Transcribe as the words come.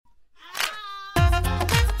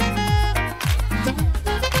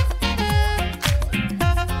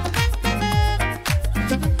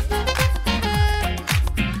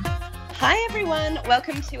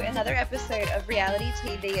welcome to another episode of Reality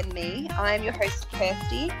TV and Me. I'm your host,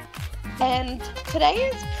 Kirsty, and today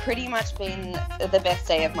has pretty much been the best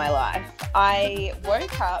day of my life. I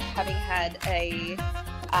woke up having had a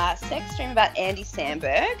sex dream about Andy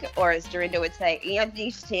Samberg, or as Dorinda would say,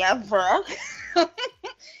 Andy Samberg.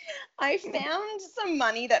 I found some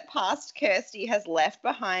money that past Kirsty has left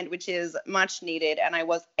behind, which is much needed, and I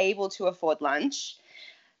was able to afford lunch.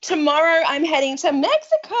 Tomorrow I'm heading to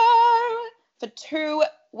Mexico for 2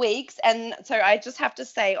 weeks, and so I just have to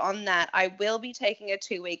say on that, I will be taking a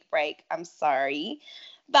 2-week break. I'm sorry,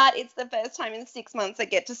 but it's the first time in 6 months I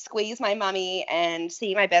get to squeeze my mummy and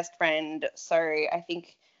see my best friend, so I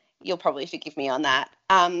think you'll probably forgive me on that.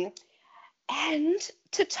 And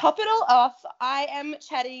to top it all off, I am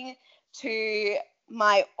chatting to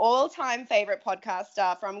my all-time favorite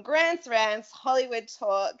podcaster from Grant's Rants, Hollywood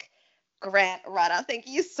Talk, Grant Rudder. Thank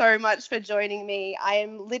you so much for joining me. I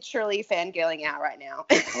am literally fangirling out right now.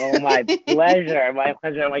 Oh, my pleasure. My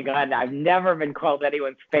pleasure. Oh, my God. I've never been called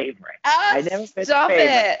anyone's favorite. Oh, stop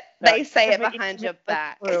it. They say it behind your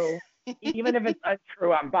back. Even if it's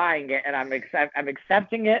untrue, I'm buying it, and I'm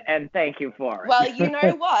accepting it, and thank you for it. Well, you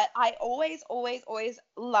know what? I always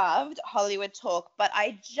loved Hollywood Talk, but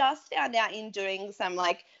I just found out in doing some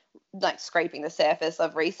like scraping the surface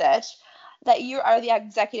of research that you are the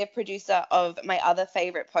executive producer of my other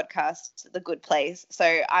favorite podcast, The Good Place.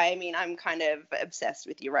 So, I mean, I'm kind of obsessed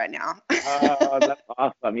with you right now. Oh, that's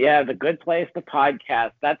awesome. Yeah, The Good Place, the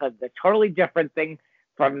podcast. That's a totally different thing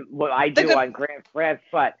from what I do on Grant's Rants,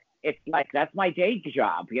 but it's like that's my day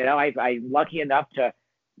job. You know, I'm lucky enough to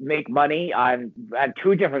make money on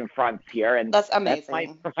 2 different fronts here, and that's amazing. That's my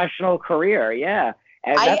professional career. Yeah.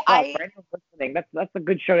 And that's for anyone listening. That's a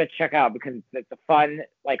good show to check out because it's a fun,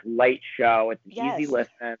 like, light show. It's an easy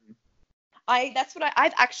listen. I've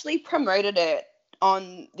actually promoted it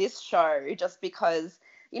on this show just because,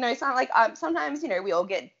 you know, it's not like sometimes, you know, we all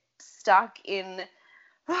get stuck in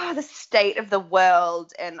the state of the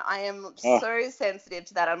world, and I am so sensitive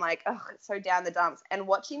to that. I'm like, it's so down the dumps. And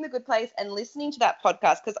watching The Good Place and listening to that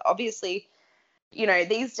podcast, because obviously, you know,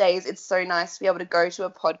 these days it's so nice to be able to go to a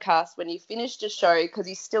podcast when you finished a show because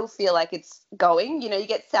you still feel like it's going. You know, you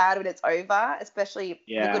get sad when it's over, especially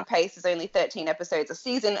The Good Place is only 13 episodes a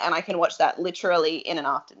season, and I can watch that literally in an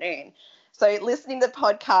afternoon. So listening to the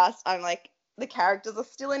podcast, I'm like, the characters are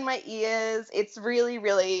still in my ears. It's really,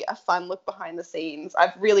 really a fun look behind the scenes.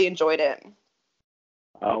 I've really enjoyed it.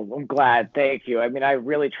 Oh, I'm glad. Thank you. I mean, I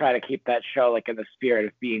really try to keep that show like in the spirit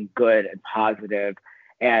of being good and positive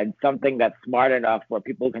and something that's smart enough where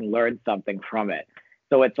people can learn something from it.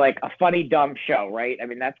 So it's like a funny, dumb show, right? I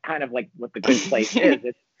mean, that's kind of like what The Good Place is.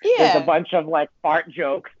 There's a bunch of like fart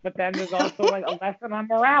jokes, but then there's also like a lesson on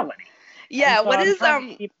morality. Yeah, so I'm trying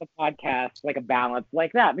to keep the podcast like a balance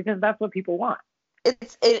like that because that's what people want.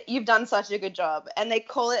 You've done such a good job, and they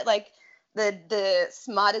call it like the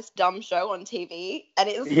smartest dumb show on TV, and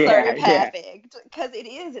it's so perfect because it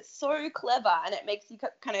is. It's so clever, and it makes you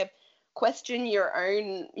kind of question your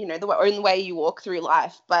own, you know, the own way you walk through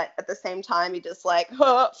life, but at the same time you're just like,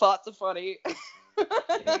 farts are funny.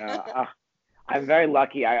 I'm very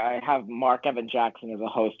lucky. I have Mark Evan Jackson as a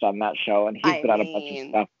host on that show, and he's been on a bunch of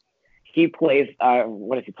stuff. He plays,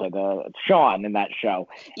 what does he play? Sean in that show.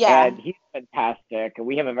 Yeah. And he's fantastic. And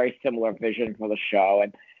we have a very similar vision for the show.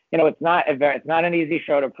 And, you know, it's not an easy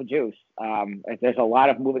show to produce. There's a lot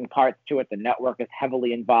of moving parts to it. The network is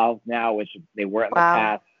heavily involved now, which they were in the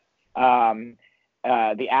past.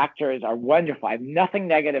 The actors are wonderful. I have nothing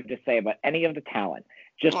negative to say about any of the talent.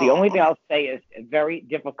 Just the only thing I'll say is it's very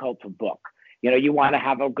difficult to book. You know, you want to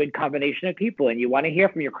have a good combination of people, and you want to hear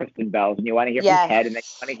from your Kristen Bells, and you want to hear from Ted, and then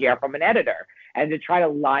you want to hear from an editor. And to try to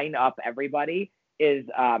line up everybody is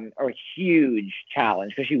a huge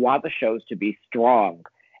challenge because you want the shows to be strong.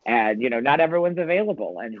 And, you know, not everyone's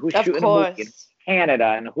available. And who's shooting a movie in Canada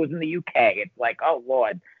and who's in the UK? It's like, oh,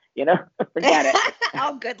 Lord, you know, forget it.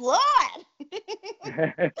 Oh, good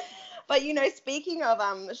Lord. But, you know, speaking of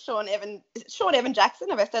Sean Evan Jackson,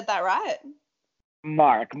 have I said that right?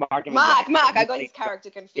 Mark. I got his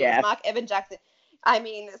character confused. Yeah. Mark Evan Jackson. I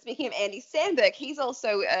mean, speaking of Andy Samberg, he's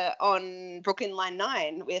also on Brooklyn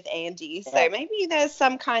Nine-Nine with Andy. So maybe there's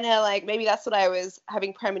some kind of like, maybe that's what I was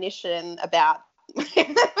having premonition about last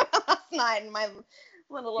night in my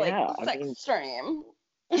little sex dream.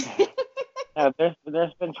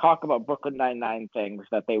 There's been talk about Brooklyn Nine-Nine things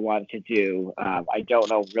that they want to do. I don't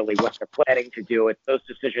know really what they're planning to do. Those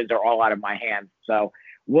decisions are all out of my hands. So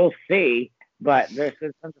we'll see. But there's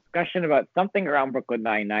some discussion about something around Brooklyn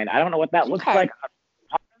Nine-Nine. I don't know what that looks like on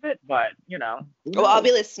top of it, but, you know. Well, I'll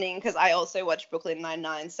be listening because I also watch Brooklyn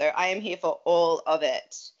Nine-Nine, so I am here for all of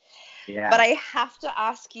it. Yeah. But I have to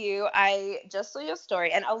ask you, I just saw your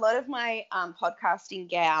story, and a lot of my podcasting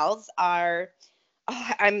gals are,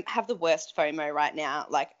 I have the worst FOMO right now.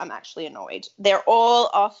 Like, I'm actually annoyed. They're all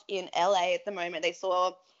off in LA at the moment. They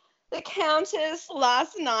saw The Countess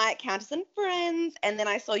last night, Countess and Friends, and then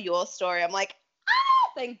I saw your story. I'm like,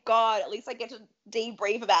 thank God. At least I get to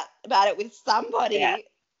debrief about it with somebody. Yeah.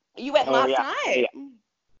 You went last night. Yeah.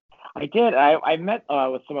 I did. I met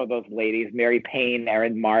with some of those ladies, Mary Payne,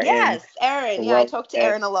 Erin Martin. Yes, Erin. Yeah, I talked to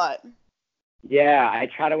Erin a lot. Yeah, I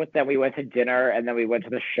chatted with them. We went to dinner, and then we went to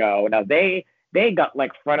the show. Now, they got,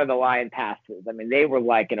 like, front of the line passes. I mean, they were,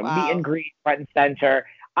 like, in a meet and greet, front and center.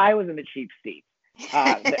 I was in the cheap seats.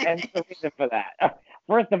 And the reason for that,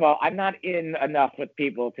 first of all, I'm not in enough with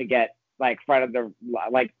people to get, like, front of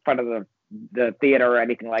the theater or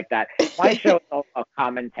anything like that. My show is also a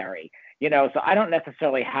commentary. So I don't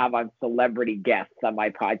necessarily have on celebrity guests on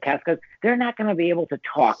my podcast because they're not going to be able to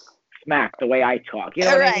talk smack the way I talk. You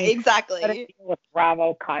know what I mean? Exactly. Deal with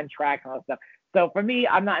Bravo contract and all that stuff. So for me,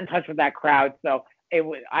 I'm not in touch with that crowd. So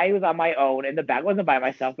I was on my own in the back. I wasn't by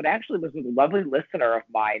myself, but actually was with a lovely listener of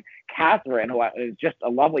mine, Catherine, who is just a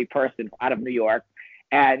lovely person out of New York.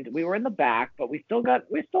 And we were in the back, but we still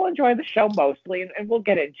enjoyed the show mostly, and we'll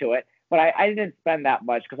get into it. But I didn't spend that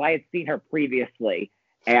much because I had seen her previously.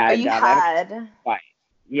 And you had?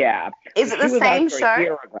 Yeah. Is it the same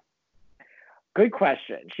show? Good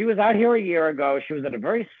question. She was out here a year ago. She was at a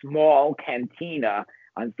very small cantina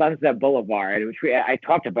on Sunset Boulevard, which I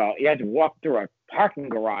talked about. You had to walk through a parking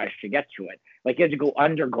garage to get to it. Like, you had to go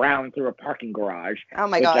underground through a parking garage. Oh,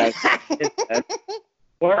 my God.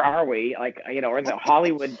 Where are we? Like, we're in the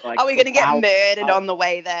Hollywood. Like, are we going to get murdered on the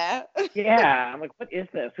way there? Yeah. I'm like, what is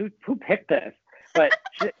this? Who picked this? But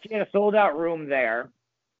she had a sold-out room there.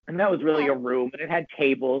 And that was really a room, and it had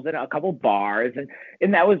tables and a couple bars,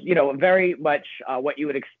 and that was, very much what you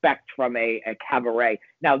would expect from a cabaret.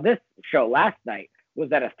 Now, this show last night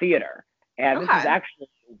was at a theater, and this is actually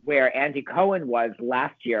where Andy Cohen was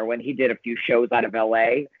last year when he did a few shows out of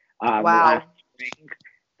LA last spring.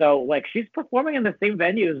 So, like, she's performing in the same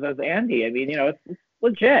venues as Andy. I mean, it's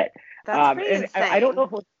legit. That's pretty insane. I don't know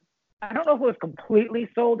if it was completely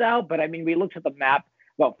sold out, but I mean, we looked at the map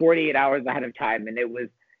about 48 hours ahead of time, and it was.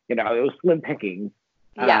 It was slim pickings.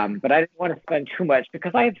 Yeah. But I didn't want to spend too much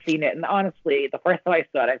because I had seen it. And honestly, the first time I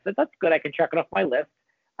saw it, I said, that's good. I can check it off my list.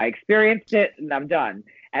 I experienced it and I'm done.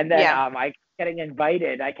 And then I kept getting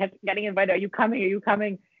invited. Are you coming? Are you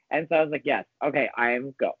coming? And so I was like, yes. Okay, I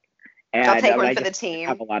am going. And I'll take one for the team.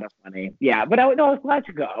 Have a lot of money. Yeah, but I was glad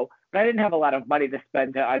to go. But I didn't have a lot of money to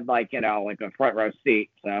spend on, like a front row seat.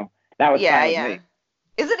 So that was fine with me.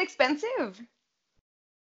 Is it expensive?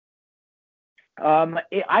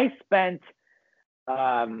 I spent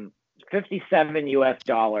 $57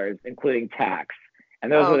 US, including tax,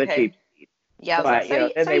 and those were the cheap seats. Yeah, but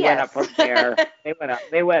they went up from there. They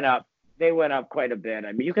went up quite a bit.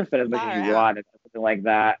 I mean, you can spend as much as you want, or something like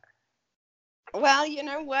that. Well, you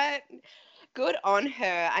know what? Good on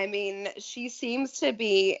her. I mean, she seems to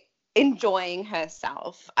be enjoying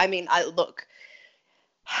herself. I mean,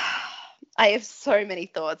 I have so many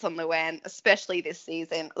thoughts on Luann, especially this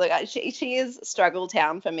season. Look, she is struggle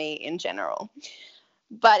town for me in general.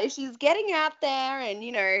 But if she's getting out there and,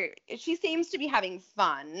 she seems to be having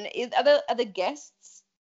fun, are the guests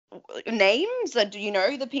names? Or do you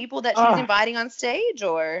know the people that she's inviting on stage,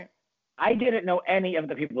 or? I didn't know any of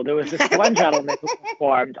the people. There was this one gentleman who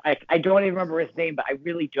performed. I don't even remember his name, but I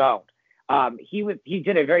really don't. He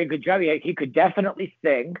did a very good job. He could definitely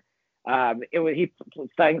sing. He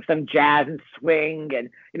sang some jazz and swing, and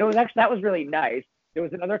that was really nice. There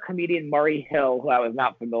was another comedian, Murray Hill, who I was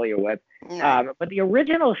not familiar with. No. But the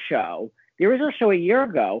original show a year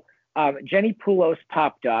ago, Jenny Poulos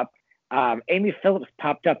popped up, Amy Phillips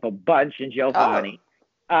popped up a bunch, and Giovanni.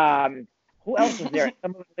 Who else was there?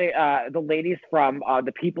 Some of the ladies from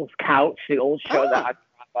The People's Couch, the old show that on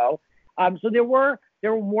Bravo. So there were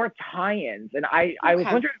more tie-ins, and I was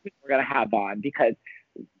wondering if we were going to have on because.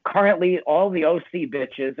 Currently, all the OC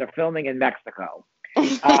bitches are filming in Mexico.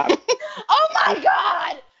 Oh my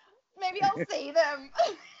God! Maybe I'll see them.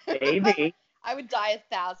 Maybe. I would die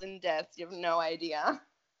 1,000 deaths. You have no idea.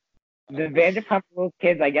 The Vanderpump Rules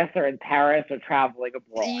kids, I guess, are in Paris or traveling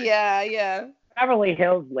abroad. Yeah. Beverly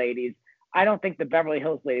Hills ladies. I don't think the Beverly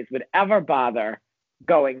Hills ladies would ever bother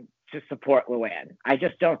going to support Luann. I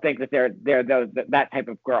just don't think that they're that type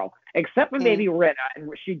of girl, except for maybe Rinna.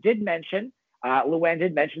 And she did mention. Luann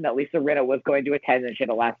did mention that Lisa Rinna was going to attend and she had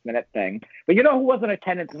a last-minute thing. But who wasn't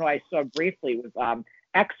attending and who I saw briefly was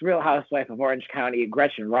ex-Real Housewife of Orange County,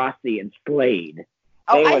 Gretchen Rossi, and Slade.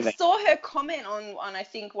 I saw her comment on I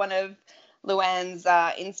think one of Luann's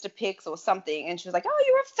Insta pics or something, and she was like, "Oh,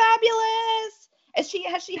 you were fabulous." Has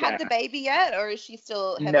she had the baby yet, or is she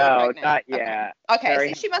still heavily pregnant? No, not yet. Okay,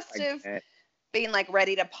 so she must have been like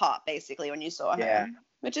ready to pop basically when you saw her,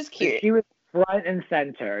 which is cute. She was front and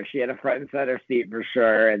center. She had a front and center seat for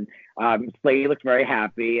sure, and Slade looked very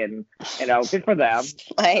happy, and good for them.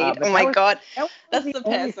 Slade, oh my God, that's the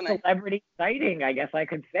only person. Celebrity sighting, I guess I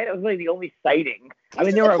could say. It was really the only sighting. I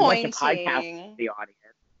mean, there were a bunch of podcasters in the audience.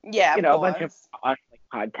 Yeah, a bunch of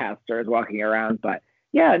podcasters walking around, but.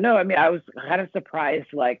 Yeah, no, I mean, I was kind of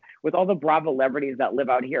surprised, like, with all the Bravo celebrities that live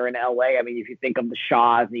out here in LA. I mean, if you think of the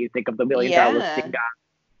Shaws and you think of the $1 Million Listing Guy,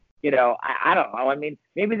 I don't know. I mean,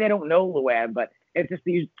 maybe they don't know Luann, but it's just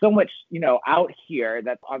there's so much, out here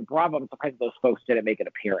that's on Bravo. I'm surprised those folks didn't make an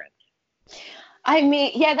appearance. I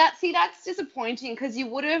mean, yeah, that's disappointing because you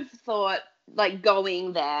would have thought, like,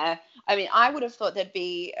 going there. I mean, I would have thought there'd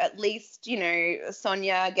be at least,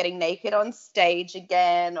 Sonia getting naked on stage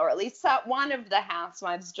again, or at least one of the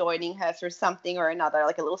housewives joining her through something or another,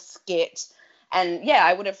 like a little skit. And yeah,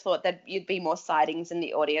 I would have thought that you'd be more sightings in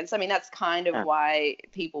the audience. I mean, that's kind of why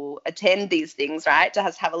people attend these things, right? To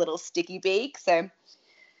have a little sticky beak. So I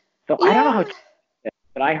don't know how.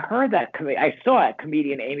 But I heard that I saw it,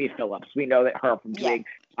 comedian Amy Phillips. We know that her from doing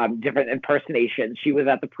different impersonations. She was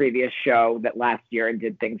at the previous show that last year and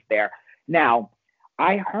did things there. Now,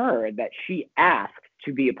 I heard that she asked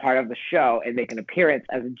to be a part of the show and make an appearance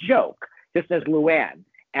as a joke, just as Luann.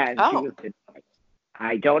 And she was.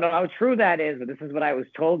 I don't know how true that is, but this is what I was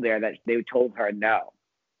told there, that they told her no.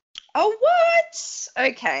 Oh, what?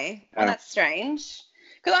 Okay. Well, that's strange.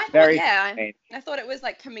 Because I thought, I thought it was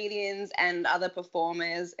like comedians and other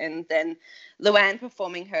performers, and then Luann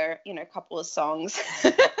performing her, couple of songs.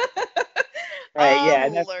 Right,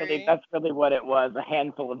 and that's really what it was, a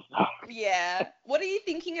handful of songs. Yeah. What are you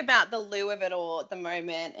thinking about the Lou of it all at the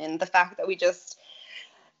moment, and the fact that we just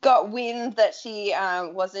got wind that she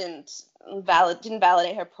didn't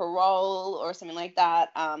validate her parole or something like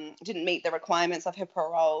that, didn't meet the requirements of her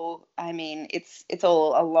parole? I mean, it's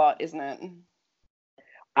all a lot, isn't it?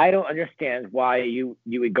 I don't understand why you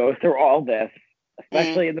would go through all this,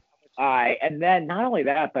 especially in the public eye, and then not only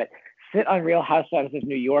that, but sit on Real Housewives of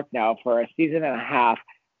New York now for a season and a half,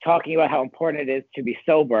 talking about how important it is to be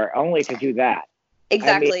sober, only to do that.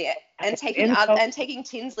 Exactly, I mean, and taking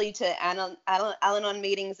Tinsley to Al-Anon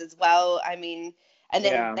meetings as well. I mean, and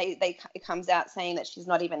then it comes out saying that she's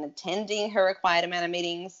not even attending her required amount of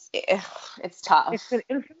meetings. It's tough. It's an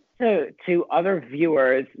instance to other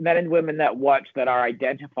viewers, men and women that watch, that are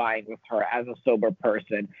identifying with her as a sober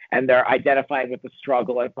person, and they're identifying with the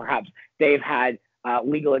struggle, and perhaps they've had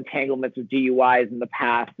legal entanglements with DUIs in the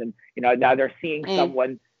past, and now they're seeing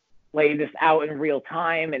someone lay this out in real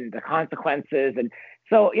time and the consequences. And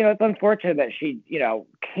so it's unfortunate that she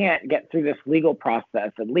can't get through this legal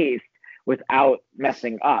process, at least, without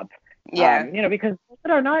messing up. Because believe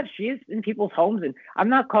it or not, she is in people's homes, and I'm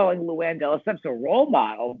not calling Luann de Lesseps a role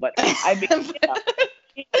model, but I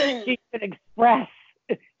mean, she should express.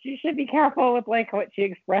 She should be careful with like what she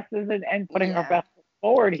expresses and putting her best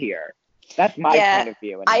forward here. That's my point of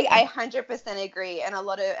view. I 100% agree, and a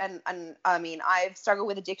lot of and I mean, I've struggled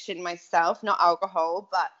with addiction myself, not alcohol,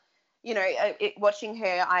 but watching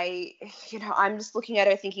her, I'm just looking at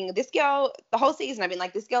her thinking, this girl, the whole season I've been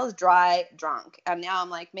like, this girl is dry drunk, and now I'm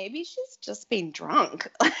like, maybe she's just been drunk.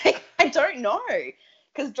 Like, I don't know,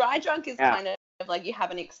 because dry drunk is kind of like you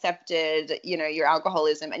haven't accepted, your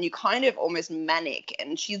alcoholism, and you kind of almost manic,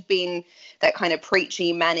 and she's been that kind of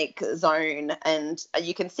preachy manic zone, and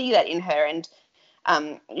you can see that in her. And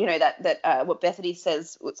what Bethany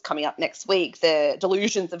says, what's coming up next week, the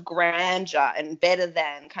delusions of grandeur and better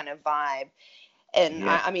than kind of vibe. And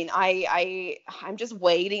I'm just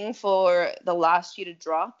waiting for the last shoe to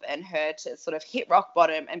drop and her to sort of hit rock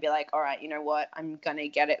bottom and be like, all right, you know what, I'm going to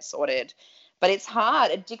get it sorted. But it's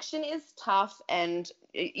hard. Addiction is tough, and,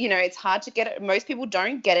 it's hard to get it. Most people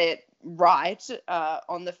don't get it right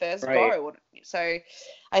on the first go. So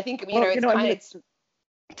I think,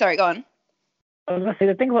 sorry, go on. I was going to say,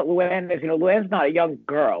 the thing about Luann is, Luann's not a young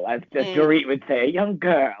girl, as Dorit would say, a young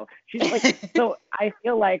girl. She's like, so I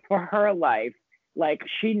feel like for her life, like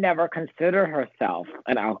she never considered herself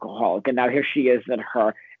an alcoholic. And now here she is in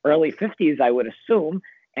her early 50s, I would assume.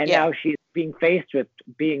 And now she's being faced with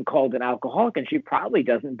being called an alcoholic, and she probably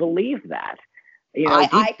doesn't believe that.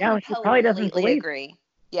 I completely agree.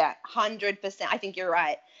 Yeah, 100%. I think you're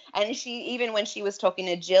right. And even when she was talking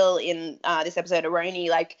to Jill in this episode of Roni,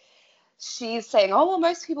 like, she's saying, oh, well,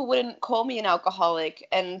 most people wouldn't call me an alcoholic.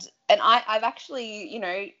 And I've actually,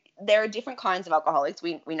 there are different kinds of alcoholics.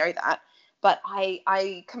 We know that. But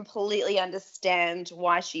I completely understand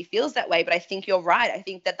why she feels that way. But I think you're right. I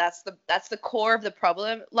think that's the core of the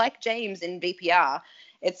problem. Like James in VPR,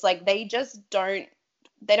 it's like they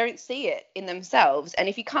don't see it in themselves. And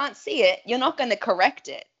if you can't see it, you're not going to correct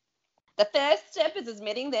it. The first step is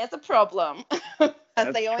admitting there's a problem, as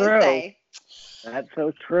That's they always true. say. That's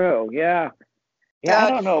so true. Yeah. Yeah, I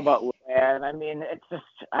don't know about Luann. I mean, it's just,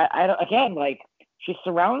 I don't, again, like, she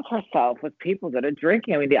surrounds herself with people that are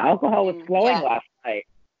drinking. I mean, the alcohol was flowing last night.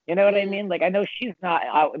 You know what I mean? Like, I know she's not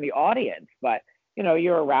out in the audience, but, you know,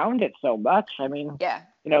 you're around it so much. I mean,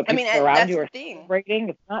 you know, people around you are celebrating.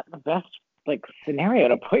 It's not the best, like, scenario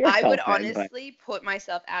to put yourself in. I would honestly put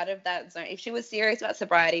myself out of that zone. If she was serious about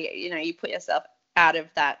sobriety, you know, you put yourself out of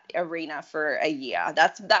that arena for a year.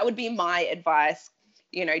 That would be my advice,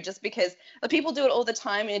 you know, just because the people do it all the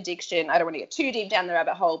time in addiction. I don't want to get too deep down the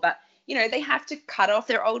rabbit hole, but, you know, they have to cut off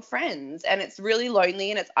their old friends, and it's really lonely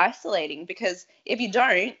and it's isolating, because if you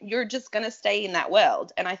don't, you're just going to stay in that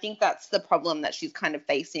world. And I think that's the problem that she's kind of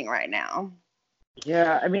facing right now.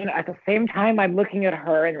 Yeah, I mean, at the same time, I'm looking at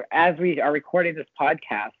her, and as we are recording this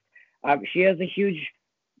podcast, she has a huge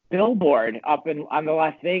billboard up on the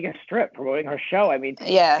Las Vegas Strip promoting her show. I mean,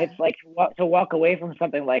 it's like to walk away from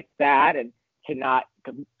something like that and to not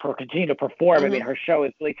continue to perform. I mean, her show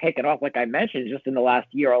has really taken off, like I mentioned, just in the last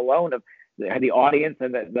year alone, of the audience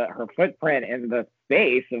and her footprint and the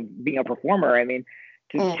space of being a performer. I mean,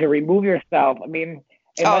 to remove yourself, I mean,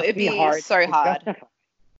 it'd be hard. So hard. Justify.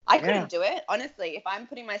 I couldn't do it, honestly. If I'm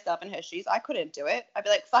putting myself in her shoes, I couldn't do it. I'd be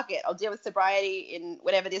like, fuck it, I'll deal with sobriety in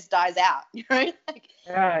whenever this dies out, you know?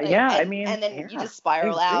 I mean, and then you just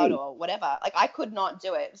spiral out or whatever. Like, I could not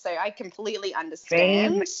do it, so I completely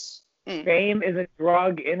understand. Fame is a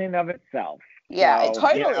drug in and of itself. Yeah, so,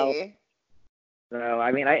 totally. You know, so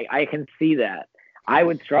I mean, I can see that. I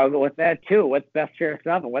would struggle with that too. What's best for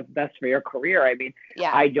yourself and what's best for your career? I mean,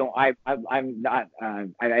 I'm not,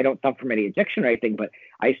 I don't suffer from any addiction or anything, but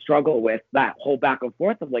I struggle with that whole back and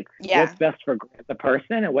forth of like, what's best for Grant the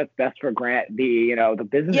person and what's best for Grant the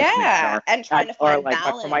business man, and trying to find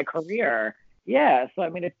balance for my career. Yeah, so I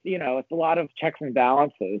mean, it's it's a lot of checks and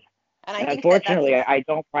balances. And unfortunately, I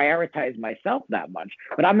don't prioritize myself that much.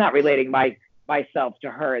 But I'm not relating myself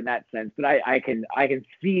to her in that sense. But I can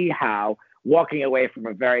see how walking away from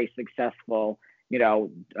a very successful,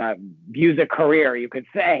 music career, you could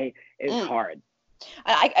say, is hard.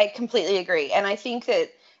 I completely agree. And I think that,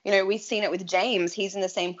 we've seen it with James. He's in the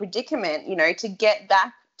same predicament, to get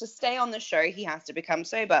back, to stay on the show, he has to become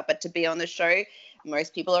sober. But to be on the show,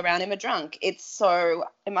 most people around him are drunk. It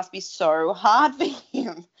must be so hard for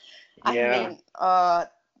him. Yeah. I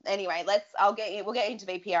mean, anyway, we'll get into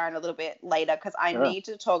VPR in a little bit later, because I need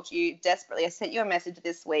to talk to you desperately. I sent you a message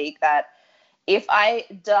this week that if I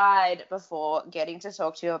died before getting to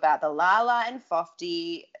talk to you about the Lala and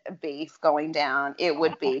Fofty beef going down, it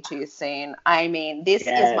would be too soon. I mean, this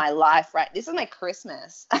is my life, right? This is my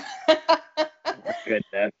Christmas.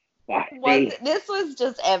 Goodness. This was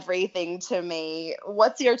just everything to me.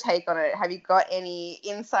 What's your take on it? Have you got any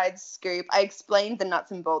inside scoop? I explained the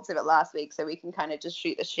nuts and bolts of it last week, so we can kind of just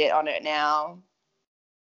shoot the shit on it now.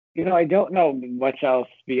 I don't know much else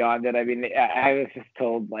beyond it. I mean, I was just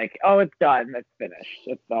told, like, oh, it's done. It's finished.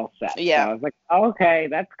 It's all set. Yeah. So I was like, oh, okay,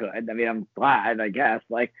 that's good. I mean, I'm glad, I guess.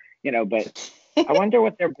 Like, but I wonder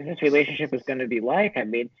what their business relationship is going to be like. I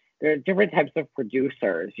mean, there are different types of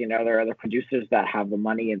producers. There are the producers that have the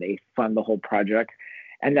money and they fund the whole project.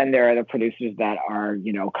 And then there are the producers that are,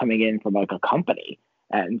 coming in from like a company.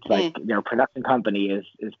 And it's like their production company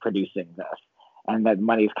is producing this. And that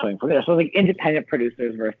money is coming from there. So like independent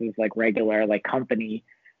producers versus like regular like company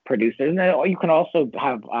producers. And then you can also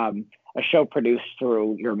have a show produced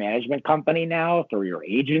through your management company now, through your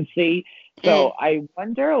agency. So I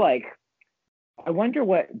wonder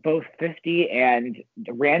what both 50 and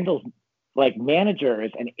Randall's like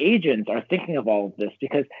managers and agents are thinking of all of this,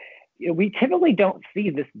 because we typically don't see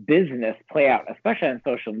this business play out, especially on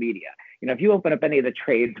social media. If you open up any of the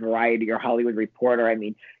trades, Variety or Hollywood Reporter, I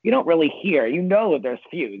mean, you don't really hear, that there's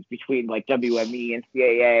feuds between like WME and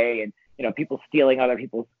CAA and, people stealing other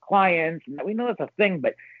people's clients. And we know that's a thing,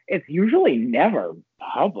 but it's usually never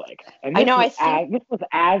public. And this was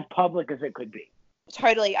as public as it could be.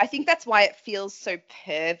 Totally. I think that's why it feels so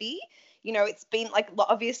pervy. It's been like,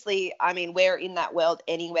 obviously, I mean, we're in that world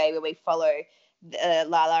anyway where we follow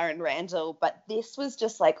Lala and Randall, but this was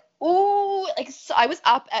just like, ooh, like, so I was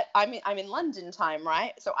up at, I'm in London time,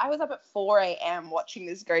 right? So I was up at 4 a.m. watching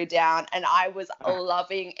this go down, and I was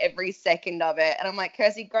loving every second of it. And I'm like,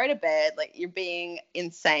 Kirsty, go to bed. Like, you're being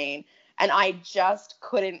insane. And I just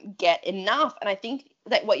couldn't get enough. And I think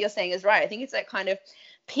that what you're saying is right. I think it's that kind of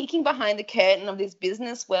peeking behind the curtain of this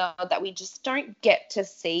business world that we just don't get to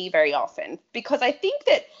see very often. Because I think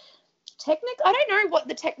that I don't know what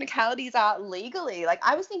the technicalities are legally. Like,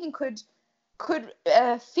 I was thinking, could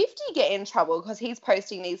 50 get in trouble because he's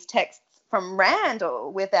posting these texts from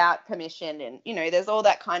Randall without permission? And, you know, there's all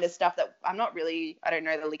that kind of stuff that I don't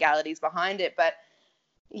know the legalities behind it, but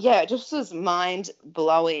yeah, it just was mind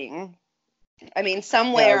blowing. I mean,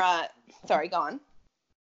 somewhere, sorry, go on.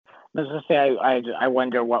 I was going to say, I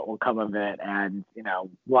wonder what will come of it, and, you know,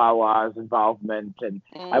 Lala's involvement, and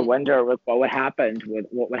I wonder what would happen with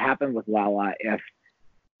Lala if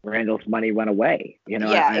Randall's money went away. You know,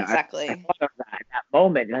 yeah, exactly. I thought of that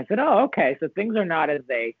moment, and I said, oh, okay, so things are not as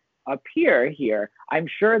they appear here. I'm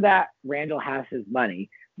sure that Randall has his money,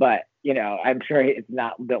 but, you know, I'm sure it's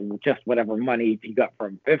not just whatever money he got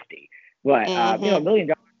from 50. But, you know, $1 million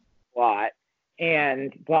is a lot,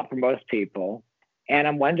 and a lot for most people. And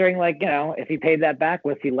I'm wondering, like, you know, if he paid that back,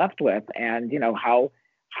 what's he left with? And, you know, how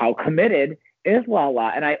committed is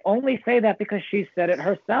Lala? And I only say that because she said it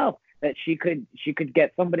herself, that she could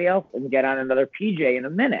get somebody else and get on another PJ in a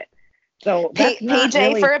minute. So that's PJ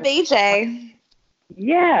really, for a BJ.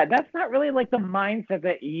 Yeah, that's not really like the mindset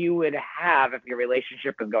that you would have if your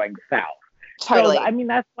relationship is going south. Totally. So, I mean,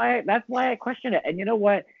 that's why I question it. And you know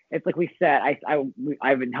what? It's like we said,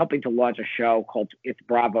 I've been helping to launch a show called It's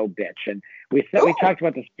Bravo Bitch, and we talked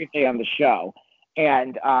about this briefly on the show.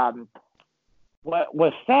 And what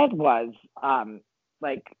was said was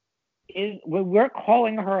we're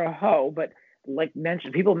calling her a hoe, but like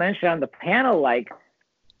people mentioned on the panel, like,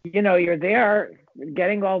 you know, you're there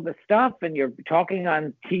getting all the stuff and you're talking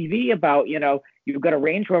on TV about, you know, you've got a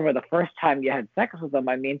Range Rover the first time you had sex with them.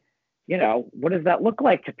 I mean, you know, what does that look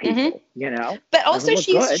like to people, you know? But also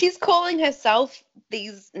she's calling herself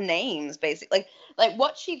these names, basically. Like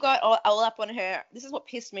what she got all up on her, this is what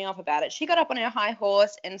pissed me off about it. She got up on her high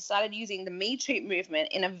horse and started using the Me Too movement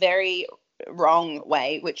in a very wrong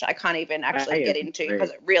way, which I can't even actually get into because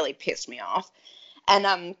it really pissed me off.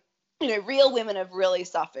 And, you know, real women have really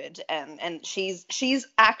suffered, and she's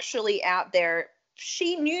actually out there.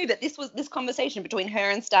 She knew that this conversation between her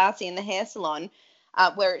and Stacy in the hair salon,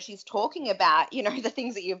 where she's talking about, you know, the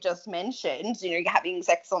things that you've just mentioned, you know, having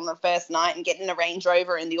sex on the first night and getting a Range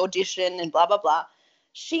Rover and the audition and blah, blah, blah.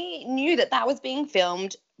 She knew that was being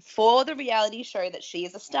filmed for the reality show that she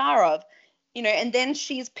is a star of, you know, and then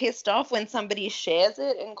she's pissed off when somebody shares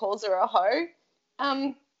it and calls her a hoe.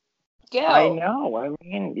 Girl. I know. I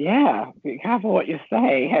mean, yeah, be careful what you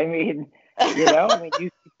say. I mean, you know, I mean, you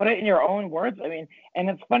put it in your own words. I mean, and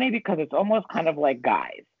it's funny because it's almost kind of like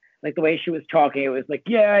guys. Like the way she was talking, it was like,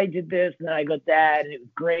 yeah, I did this and then I got that and it was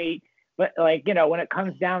great. But like, you know, when it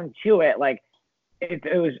comes down to it, like it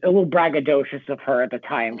was a little braggadocious of her at the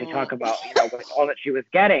time to talk about, you know, all that she was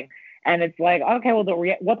getting. And it's like, okay, well,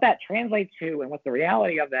 what that translates to and what the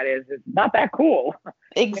reality of that is not that cool.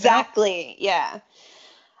 Exactly. You know? Yeah.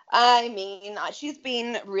 I mean, she's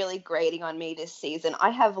been really grating on me this season. I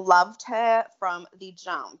have loved her from the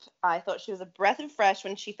jump. I thought she was a breath of fresh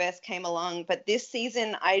when she first came along, but this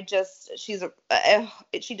season, she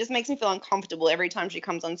just makes me feel uncomfortable every time she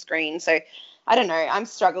comes on screen. So, I don't know. I'm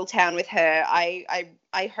struggle town with her. I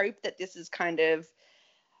hope that this is kind of,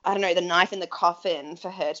 I don't know, the knife in the coffin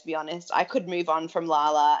for her, to be honest. I could move on from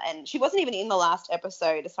Lala, and she wasn't even in the last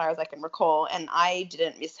episode as far as I can recall, and I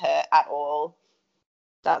didn't miss her at all.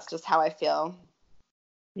 That's just how I feel.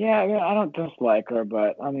 Yeah, I mean, I don't dislike her,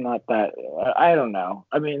 but I'm not that. I don't know.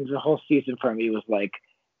 I mean, the whole season for me was like,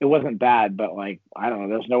 it wasn't bad, but like, I don't know.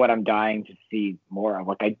 There's no what I'm dying to see more of.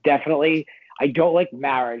 Like, I don't like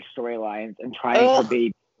marriage storylines and trying to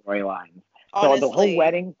be storylines. So the whole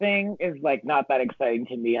wedding thing is like not that exciting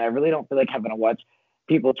to me. I really don't feel like having to watch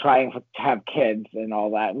people trying to have kids and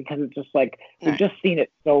all that because it's just like we've just seen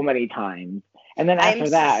it so many times. And then after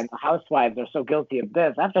that, and the housewives are so guilty of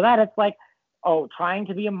this. After that, it's like, oh, trying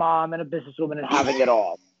to be a mom and a businesswoman and having it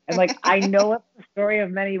all. And like, I know it's the story of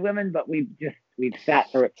many women, but we've sat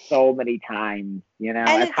through it so many times, you know.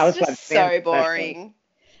 And it's just so boring.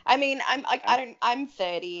 I mean, I'm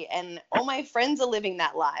 30 and all my friends are living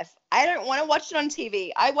that life. I don't want to watch it on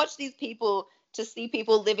TV. I watch these people to see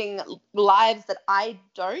people living lives that I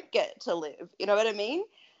don't get to live. You know what I mean?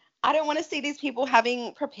 I don't want to see these people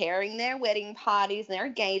preparing their wedding parties and their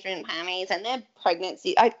engagement parties and their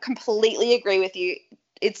pregnancy. I completely agree with you.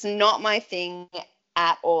 It's not my thing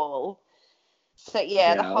at all. So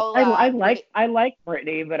yeah, the whole. I like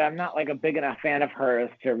Brittany, but I'm not like a big enough fan of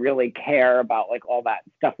hers to really care about like all that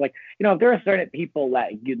stuff. Like, you know, if there are certain people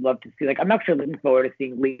that you'd love to see, like I'm actually looking forward to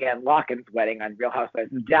seeing Leanne Locken's wedding on Real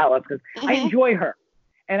Housewives of Dallas because I enjoy her,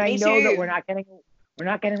 and I know that we're not getting We're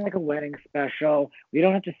not getting like a wedding special. We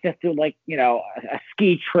don't have to sit through like, a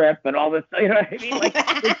ski trip and all this. You know what I mean? Like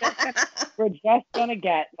we're just gonna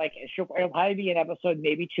get like it'll probably be an episode,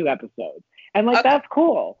 maybe 2 episodes, and like that's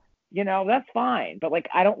cool. That's fine. But like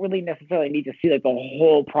I don't really necessarily need to see like the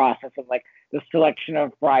whole process of like the selection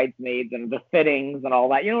of bridesmaids and the fittings and all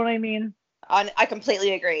that. You know what I mean? I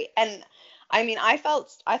completely agree. And I mean, I felt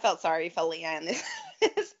sorry for Leanne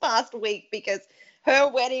this past week because her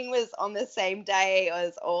wedding was on the same day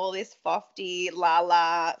as all this fofty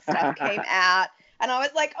la stuff came out, and I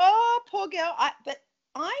was like, oh, poor girl. But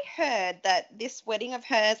I heard that this wedding of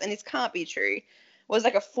hers, and this can't be true, was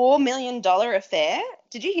like a $4 million affair.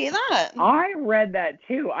 Did you hear that? I read that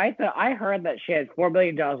too. I heard that she had $4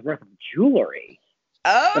 million worth of jewelry.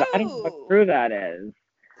 Oh, but I don't know how true that is.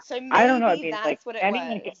 So maybe I don't know. I mean, that's like what it anyone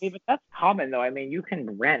was. can be, but that's common though. I mean, you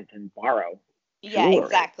can rent and borrow. Yeah, jewelry.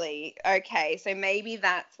 exactly. Okay, so maybe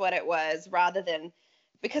that's what it was, rather than,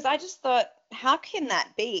 because I just thought, how can that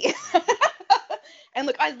be? And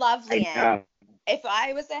look, I love Leanne. If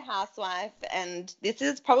I was a housewife, and this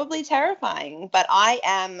is probably terrifying, but I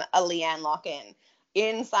am a Leanne lock-in,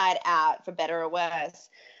 inside out, for better or worse.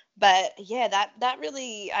 But yeah, that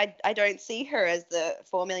really, I don't see her as the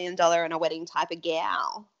 $4 million in a wedding type of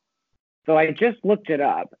gal. So I just looked it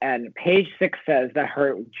up, and page 6 says that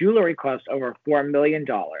her jewelry cost over $4 million.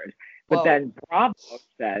 But Whoa. then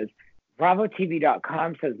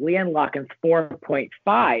BravoTV.com says Leanne Locken's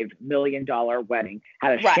 $4.5 million wedding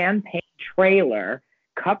had a champagne trailer,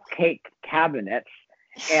 cupcake cabinets,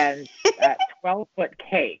 and a 12-foot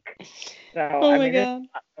cake. So, oh my God. There's a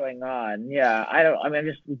lot going on. Yeah, I'm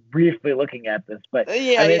just briefly looking at this, but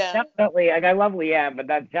it's definitely, like, I love Leanne, but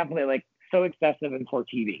that's definitely, like, so excessive and for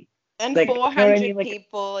TV. And like, 400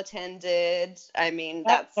 people attended. I mean,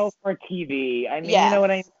 that's so for TV. I mean, yes. You know what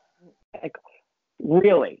I mean? Like,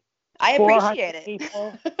 really? I appreciate it.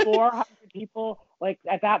 400 people. Like,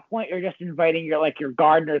 at that point, you're just inviting your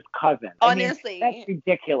gardener's cousin. Honestly. That's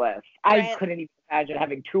ridiculous. Grant, I couldn't even imagine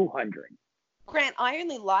having 200. Grant, I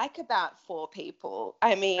only like about 4 people.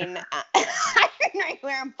 I mean, I don't know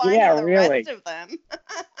where I'm finding the rest of them.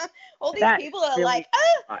 All these people are really like,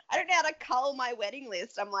 I don't know how to cull my wedding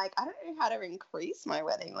list. I'm like, I don't know how to increase my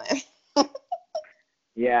wedding list.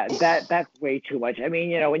 Yeah, that's way too much. I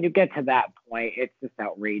mean, when you get to that point, it's just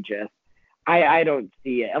outrageous. I don't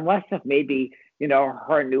see it, unless if maybe,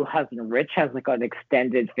 her new husband, Rich, has like an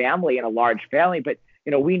extended family and a large family. But,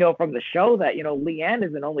 we know from the show that, Leanne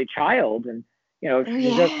is an only child, and,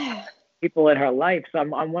 she's just people in her life. So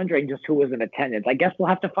I'm wondering just who was in attendance. I guess we'll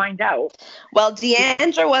have to find out. Well,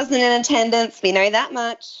 D'Andra wasn't in attendance. We know that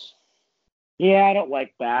much. Yeah, I don't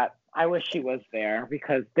like that. I wish she was there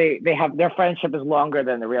because they have their friendship is longer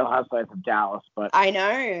than the Real Housewives of Dallas. But I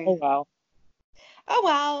know. Oh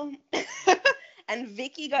well. And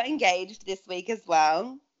Vicky got engaged this week as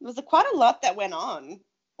well. There was quite a lot that went on.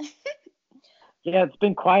 Yeah, it's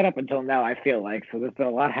been quiet up until now, I feel like. So there's been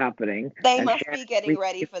a lot happening. They must be getting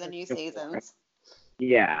ready for the new seasons.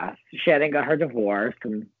 Yeah. Shannon got her divorce.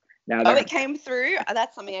 And now it came through?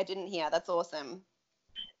 That's something I didn't hear. That's awesome.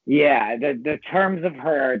 Yeah, the terms of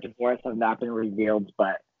her divorce have not been revealed,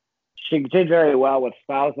 but she did very well with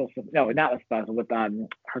her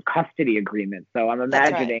custody agreement. So I'm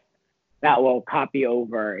imagining that will copy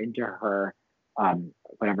over into her,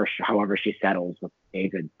 however she settles with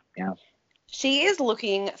David. Yeah. She is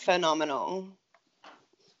looking phenomenal.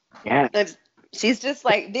 Yeah. She's just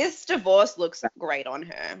like, this divorce looks great on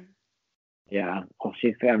her. Yeah. Well,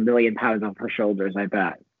 she's got £1 million off her shoulders, I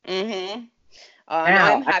bet. Mm-hmm.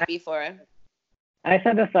 Now, I'm happy for her. I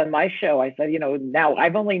said this on my show. I said, now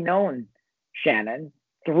I've only known Shannon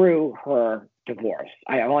through her divorce.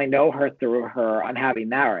 I only know her through her unhappy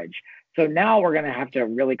marriage. So now we're going to have to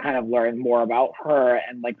really kind of learn more about her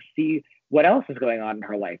and see what else is going on in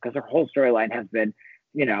her life, because her whole storyline has been,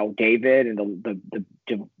 David and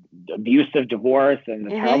the abusive divorce and the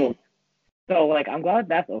terrible. So I'm glad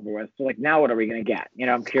that's over with. So now what are we going to get?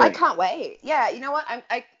 I'm curious. I can't wait. Yeah. You know what?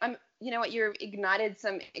 I'm you know what? You've ignited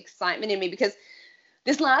some excitement in me, because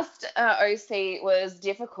this last OC was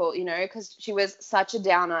difficult, because she was such a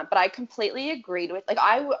downer, but I completely agreed with,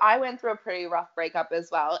 I went through a pretty rough breakup as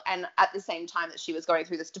well. And at the same time that she was going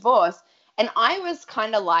through this divorce, and I was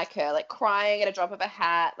kind of like her, crying at a drop of a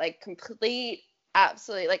hat, complete,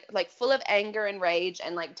 absolutely, full of anger and rage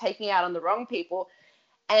and taking out on the wrong people.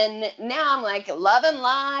 And now I'm loving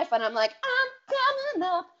life, and I'm I'm coming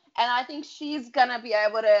up. And I think she's going to be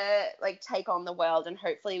able to take on the world, and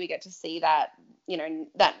hopefully we get to see that,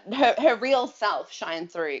 that her real self shine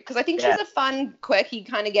through. Because I think she's a fun, quirky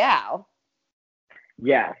kind of gal.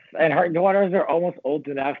 Yes. And her daughters are almost old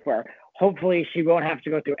enough where hopefully she won't have to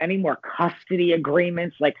go through any more custody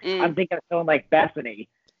agreements. Like I'm thinking of someone like Bethany,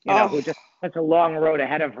 who just such a long road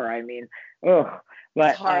ahead of her. I mean,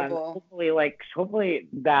 but hopefully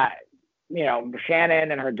that,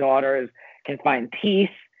 Shannon and her daughters can find peace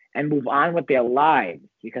and move on with their lives,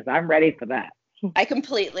 because I'm ready for that.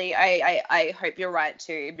 I hope you're right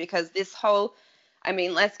too, because this whole,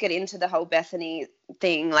 let's get into the whole Bethany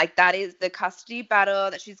thing. Like, that is the custody battle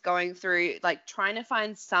that she's going through, like trying to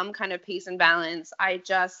find some kind of peace and balance.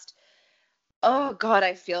 Oh God,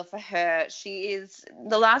 I feel for her. She is,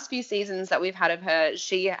 the last few seasons that we've had of her,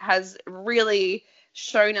 she has really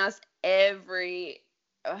shown us every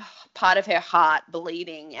part of her heart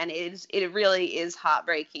bleeding, and it really is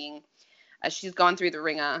heartbreaking as she's gone through the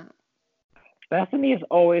ringer. Bethany is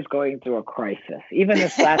always going through a crisis. Even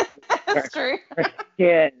this last That's true. Her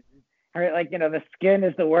skin, the skin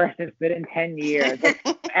is the worst it's been in 10 years. Like,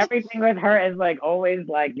 everything with her is always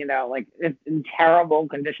it's in terrible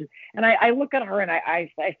condition. And I look at her and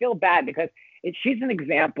I feel bad, because she's an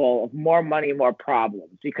example of more money, more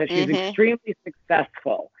problems, because she's extremely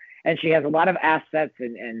successful and she has a lot of assets,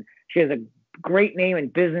 and she has a great name in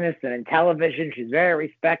business and in television. She's very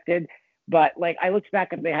respected. But I looked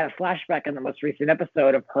back and they had a flashback in the most recent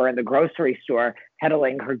episode of her in the grocery store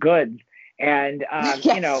peddling her goods. And, yes.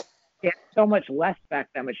 She had so much less back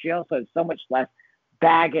then, but she also had so much less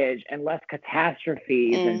baggage and less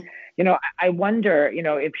catastrophes. And, I wonder,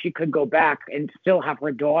 if she could go back and still have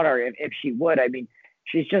her daughter, if she would. I mean,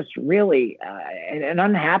 she's just really an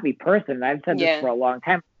unhappy person. I've said this for a long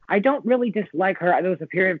time. I don't really dislike her. There was a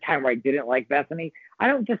period of time where I didn't like Bethany. I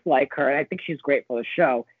don't dislike her, and I think she's great for the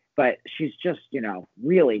show. But she's just,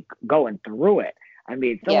 really going through it. I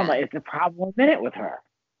mean, it's a problem a minute with her.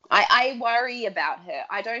 I worry about her.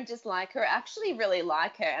 I don't dislike her. I actually really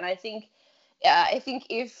like her. And I think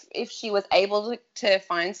if she was able to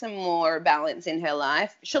find some more balance in her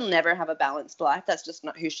life, she'll never have a balanced life. That's just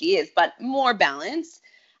not who she is. But more balance.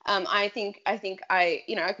 I think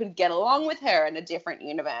I could get along with her in a different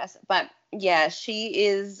universe. But yeah, she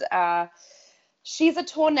is. She's a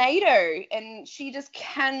tornado, and she just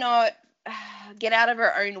cannot get out of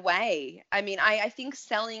her own way. I mean, I think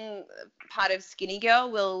selling part of Skinny Girl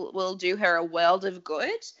will do her a world of good.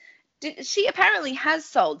 She apparently has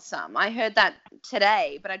sold some. I heard that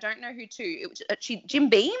today, but I don't know who to. Jim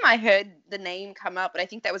Beam, I heard the name come up, but I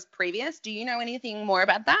think that was previous. Do you know anything more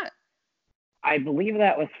about that? I believe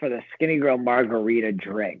that was for the Skinny Girl margarita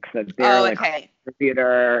drinks. That they're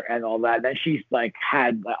distributor and all that. Then she's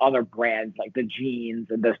had other brands like the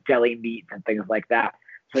jeans and those deli meats and things like that.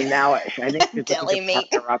 So now I think she's deli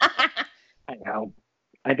meat. I know.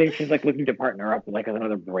 I think she's looking to partner up with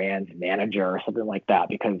another brand manager or something like that,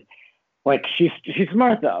 because she's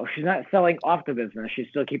smart though. She's not selling off the business. She's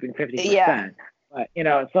still keeping 50%. Yeah. But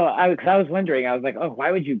so I was wondering, I was like, oh,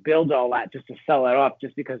 why would you build all that just to sell it off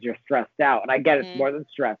just because you're stressed out? And I get it's more than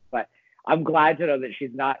stress, but I'm glad to know that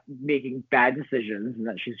she's not making bad decisions and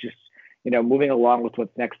that she's just, moving along with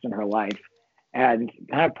what's next in her life and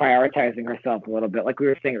kind of prioritizing herself a little bit. Like we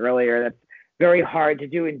were saying earlier, that's very hard to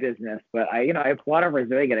do in business, but I applaud her for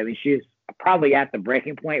doing it. I mean, she's probably at the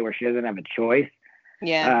breaking point where she doesn't have a choice.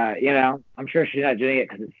 Yeah. I'm sure she's not doing it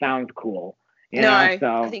because it sounds cool. I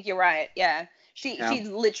think you're right. Yeah. She's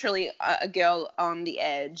literally a girl on the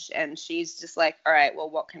edge, and she's just like, all right, well,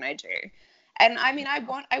 what can I do? And I mean,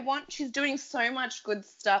 she's doing so much good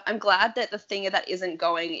stuff. I'm glad that the thing that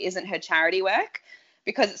isn't her charity work,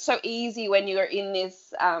 because it's so easy when you're in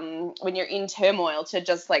this, when you're in turmoil to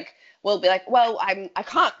just be like, well, I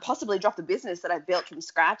can't possibly drop the business that I've built from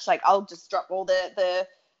scratch. I'll just drop all the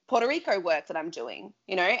Puerto Rico work that I'm doing,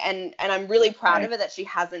 and I'm really proud of her that she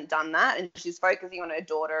hasn't done that, and she's focusing on her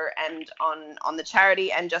daughter and on the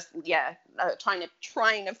charity, and just trying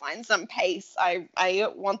to find some pace.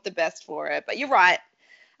 I want the best for her, but you're right.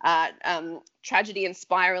 Tragedy and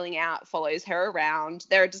spiraling out follows her around.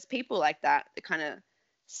 There are just people like that kind of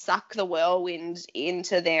suck the whirlwind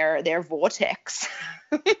into their vortex.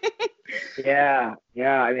 Yeah.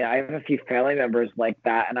 I mean, I have a few family members like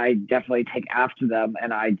that, and I definitely take after them,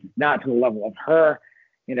 and I not to the level of her,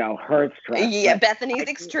 her stress. Yeah, Bethany's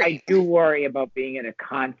extreme. I do worry about being in a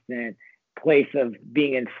constant place of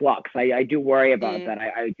being in flux. I do worry about that.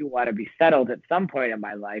 I do want to be settled at some point in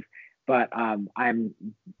my life, but I'm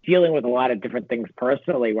dealing with a lot of different things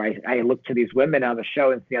personally, where I look to these women on the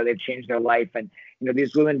show and see how they've changed their life, and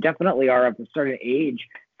these women definitely are of a certain age.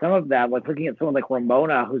 Some of them, looking at someone like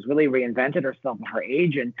Ramona, who's really reinvented herself at her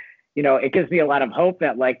age, and it gives me a lot of hope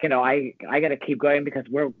that I got to keep going, because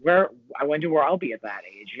I wonder where I'll be at that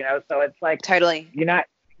age. So it's totally.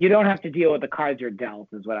 You're you don't have to deal with the cards you're dealt,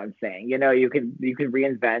 is what I'm saying. You can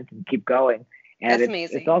reinvent and keep going, and That's it's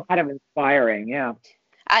amazing. all kind of inspiring. Yeah.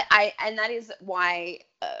 And that is why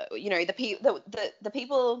the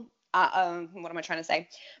people what am I trying to say?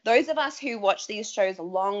 Those of us who watch these shows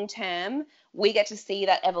long term, we get to see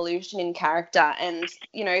that evolution in character, and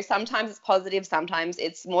sometimes it's positive, sometimes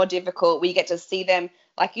it's more difficult. We get to see them,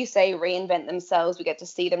 like you say, reinvent themselves. We get to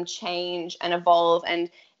see them change and evolve and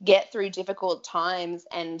get through difficult times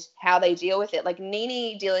and how they deal with it. Like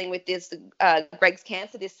Nene dealing with this Greg's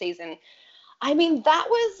cancer this season. I mean, that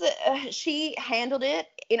was she handled it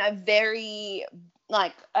in a very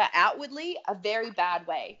outwardly a very bad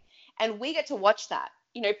way, and we get to watch that.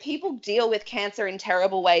 People deal with cancer in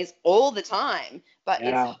terrible ways all the time, but it's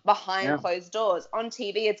Yeah. behind Yeah. closed doors. On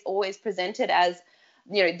TV, it's always presented as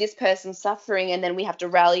this person's suffering, and then we have to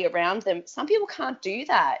rally around them. Some people can't do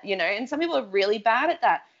that, and some people are really bad at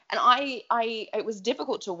that. And it was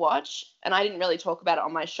difficult to watch, and I didn't really talk about it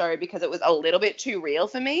on my show because it was a little bit too real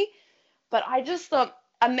for me. But I just thought,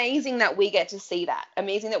 amazing that we get to see that.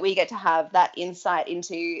 Amazing that we get to have that insight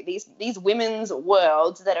into these women's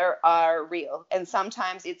worlds that are real. And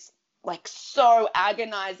sometimes it's like so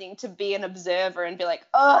agonizing to be an observer and be like,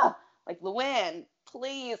 oh, like Luann,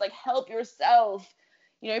 please, like help yourself.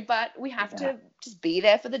 But we have to just be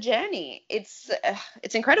there for the journey. It's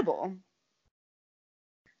incredible.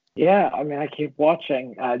 Yeah, I mean, I keep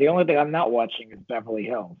watching. The only thing I'm not watching is Beverly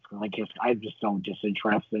Hills. I'm just so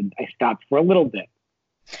disinterested. I stopped for a little bit.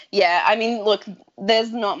 Yeah, I mean, look,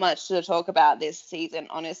 there's not much to talk about this season,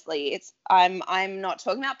 honestly. I'm not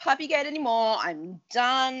talking about Puppygate anymore. I'm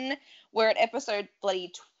done. We're at episode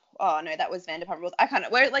oh no, that was Vanderpump Rules.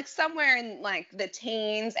 We're like somewhere in like the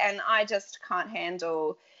teens, and I just can't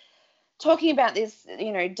handle talking about this,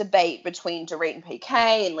 debate between Dorit and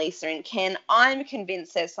PK and Lisa and Ken. I'm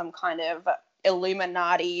convinced there's some kind of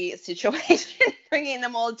Illuminati situation bringing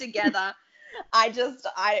them all together.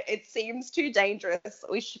 It seems too dangerous.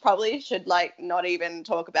 We should like not even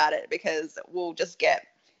talk about it, because we'll just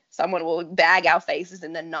someone will bag our faces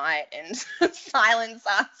in the night and silence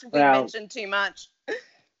us if we mention too much.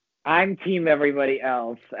 I'm team everybody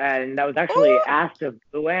else, and that was actually asked of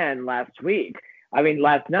Luann last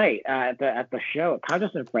night at the show at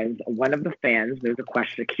Congress and Friends. One of the fans, there was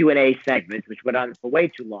a Q&A segment, which went on for way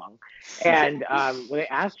too long. And when they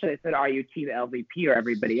asked her, they said, are you team LVP or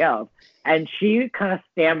everybody else? And she kind of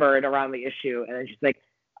stammered around the issue, and then she's like,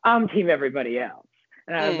 I'm team everybody else.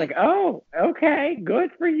 And I was like, oh, okay,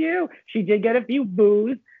 good for you. She did get a few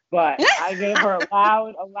boos, but I gave her a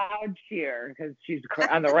loud cheer, because she's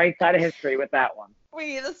on the right side of history with that one. Were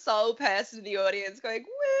you the sole person in the audience going,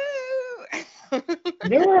 woo?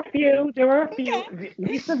 There were a few. Okay.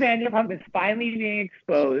 Lisa Vanderpump is finally being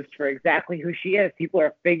exposed for exactly who she is. People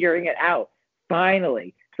are figuring it out,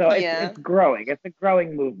 finally. So it's growing. It's a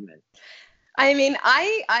growing movement. I mean,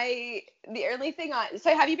 the only thing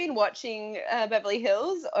so have you been watching Beverly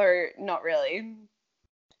Hills or not really?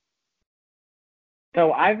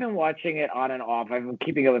 So I've been watching it on and off. I've been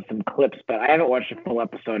keeping up with some clips, but I haven't watched a full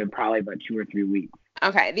episode in probably about 2 or 3 weeks.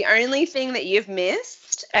 Okay, the only thing that you've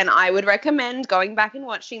missed, and I would recommend going back and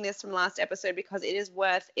watching this from last episode because it is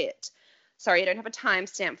worth it. Sorry, I don't have a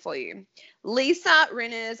timestamp for you. Lisa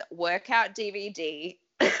Rinna's workout DVD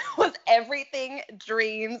was everything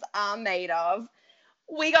dreams are made of.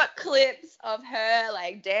 We got clips of her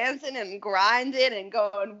like dancing and grinding and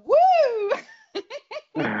going, woo!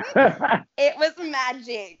 It was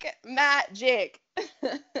magic.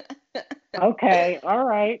 Okay, all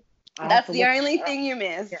right. That's the only thing you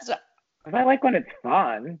missed. Yeah. I like when it's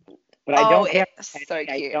fun, but I don't care. It's so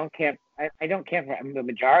cute. I don't care for the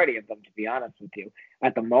majority of them, to be honest with you,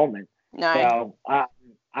 at the moment. No. So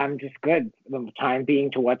I'm just good for the time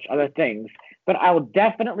being to watch other things. But I will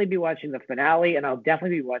definitely be watching the finale, and I'll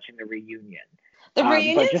definitely be watching the reunion. The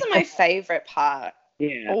reunions are my favorite part.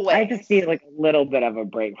 Yeah, always. I just need like a little bit of a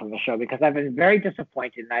break from the show because I've been very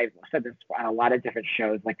disappointed, and I've said this on a lot of different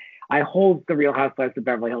shows. Like, I hold the Real Housewives of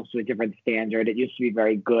Beverly Hills to a different standard. It used to be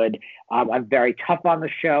very good. I'm very tough on the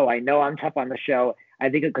show. I know I'm tough on the show. I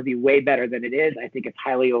think it could be way better than it is. I think it's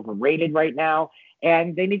highly overrated right now,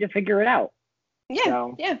 and they need to figure it out.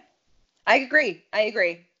 Yeah. I agree.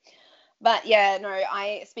 But yeah, no,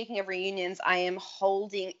 speaking of reunions, I am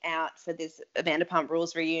holding out for this Vanderpump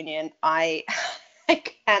Rules reunion. I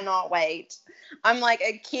cannot wait. I'm like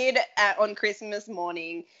a kid on Christmas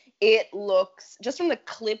morning. It looks, just from the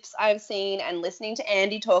clips I've seen and listening to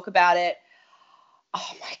Andy talk about it,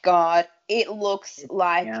 oh my God, it looks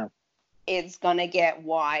like it's going to get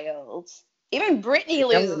wild. Even Brittany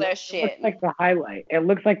loses her shit. It looks like the highlight. It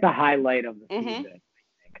looks like the highlight of the season.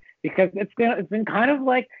 because it's been kind of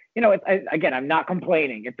like, again, I'm not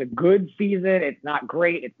complaining. It's a good season. It's not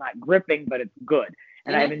great. It's not gripping, but it's good.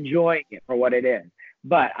 And I'm enjoying it for what it is.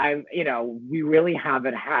 But we really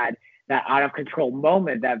haven't had that out of control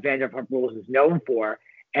moment that Vanderpump Rules is known for.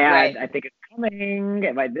 And I think it's coming.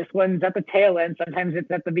 This one's at the tail end. Sometimes it's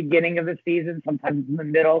at the beginning of the season. Sometimes it's in the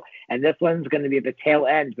middle. And this one's going to be at the tail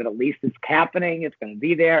end. But at least it's happening. It's going to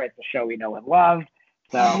be there. It's a show we know and love.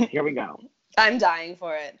 So here we go. I'm dying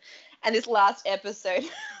for it. And this last episode,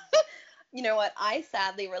 you know what? I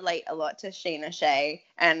sadly relate a lot to Sheena Shea.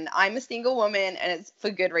 And I'm a single woman, and it's for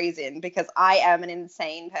good reason, because I am an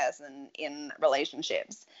insane person in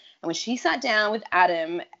relationships. And when she sat down with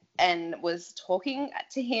Adam and was talking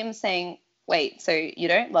to him saying, wait, so you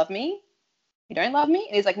don't love me? You don't love me?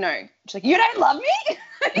 And he's like, no. She's like, you don't love me?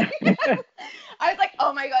 I was like,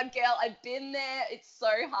 oh my God, girl, I've been there. It's so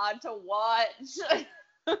hard to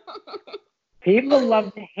watch. People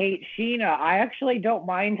love to hate Sheena. I actually don't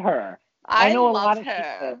mind her. I know love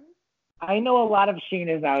her. I know a lot of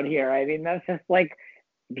Sheenas out here. I mean, that's just like,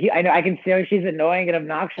 I know I can see how she's annoying and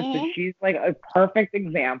obnoxious, but she's like a perfect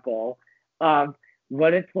example of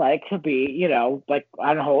what it's like to be, like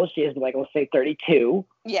on hold, she is like, let's say 32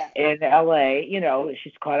 in LA,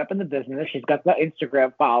 she's caught up in the business. She's got the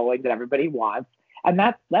Instagram following that everybody wants. And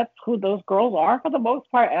that's who those girls are for the most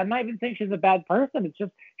part. And I'm not even saying she's a bad person. It's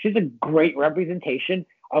just, she's a great representation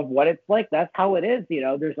of what it's like. That's how it is.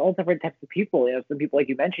 There's all different types of people. Some people, like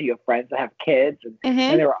you mentioned, you have friends that have kids, and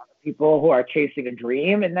there are other people who are chasing a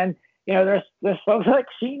dream. And then, there's folks like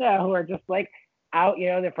Sheena who are just like, out,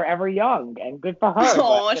 they're forever young, and good for her.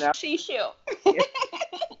 Oh, she's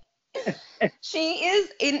she is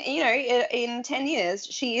in 10 years,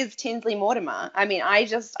 she is Tinsley Mortimer. I mean, I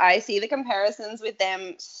see the comparisons with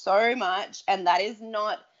them so much, and that is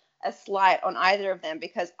not a slight on either of them,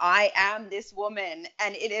 because I am this woman,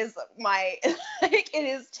 and it is it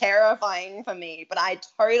is terrifying for me, but I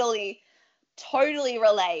totally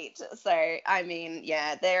relate. So I mean,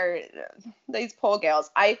 yeah, they're these poor girls.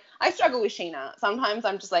 I struggle with Sheena. Sometimes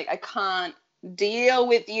I'm just like, I can't deal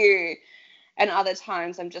with you, and other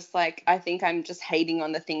times I'm just like, I think I'm just hating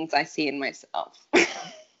on the things I see in myself. I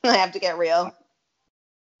have to get real.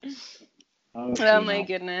 Oh my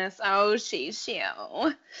goodness. Oh, she's.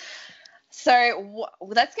 So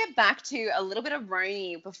let's get back to a little bit of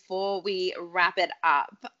RHONY before we wrap it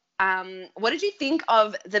up. What did you think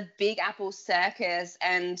of the Big Apple circus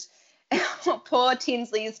and poor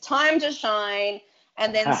Tinsley's time to shine,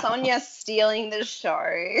 and then Sonia stealing the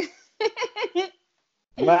show?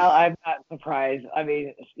 Well, I'm not surprised. I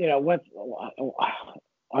mean,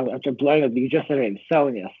 I'm just blowing up. You just said her name,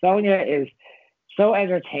 Sonia. Sonia is so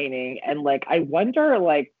entertaining, and I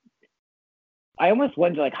almost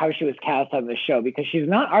wonder how she was cast on the show, because she's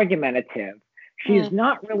not argumentative. She's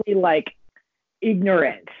not really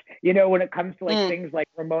ignorant, when it comes to things like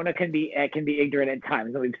Ramona can be ignorant at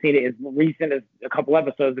times, and we've seen it as recent as a couple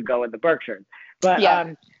episodes ago in the Berkshires. But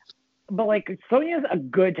Sonia's a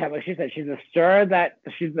good time. Like she said, she's she stirs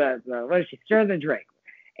the drink,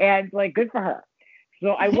 and good for her. So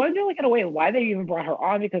I wonder, in a way, why they even brought her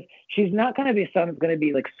on, because she's not going to be someone that's going to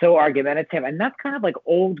be so argumentative, and that's kind of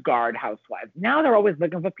old guard housewives. Now they're always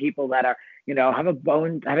looking for people that are, have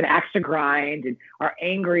an axe to grind, and are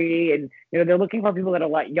angry, and they're looking for people that are a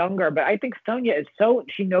lot younger. But I think Sonia is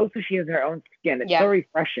she knows who she is in her own skin. It's so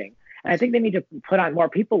refreshing, and I think they need to put on more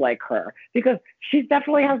people like her, because she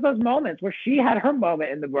definitely has those moments where she had her moment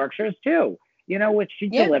in the Berkshires too, which she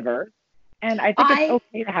delivers. And I think it's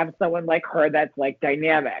okay to have someone like her that's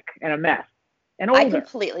dynamic and a mess and older. I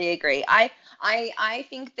completely agree. I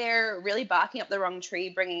think they're really barking up the wrong tree,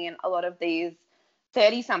 bringing in a lot of these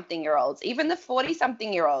 30-something-year-olds, even the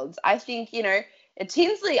 40-something-year-olds. I think,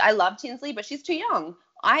 Tinsley, I love Tinsley, but she's too young.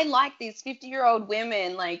 I like these 50-year-old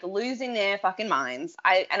women losing their fucking minds.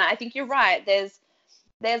 I think you're right. There's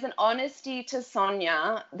an honesty to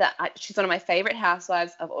Sonia that she's one of my favorite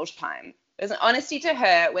housewives of all time. There's an honesty to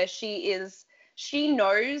her where she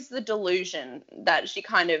knows the delusion that she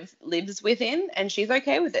kind of lives within, and she's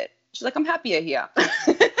okay with it. She's like, I'm happier here.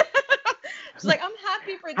 She's like, I'm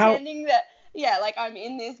happy pretending that, I'm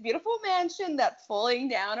in this beautiful mansion that's falling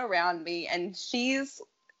down around me, and she's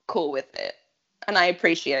cool with it. And I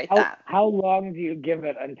appreciate that. How long do you give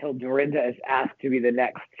it until Dorinda is asked to be the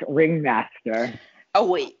next ringmaster? A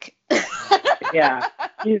week. Yeah,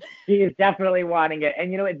 she is definitely wanting it.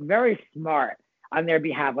 And, it's very smart on their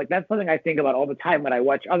behalf. That's something I think about all the time when I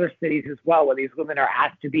watch other cities as well, where these women are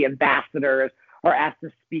asked to be ambassadors or asked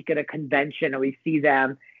to speak at a convention, and we see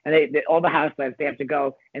them, and all the housewives, they have to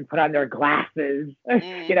go and put on their glasses. They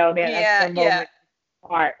have their moment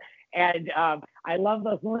part. And I love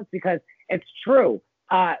those moments because it's true.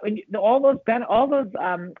 All those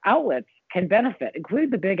outlets can benefit, including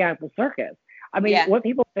the Big Apple Circus. I mean, what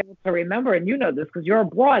people fail to remember, and you know this because you're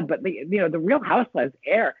abroad, but the Real Housewives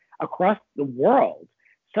air across the world.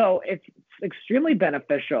 So it's extremely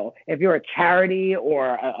beneficial if you're a charity or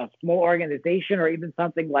a small organization or even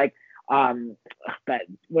something like that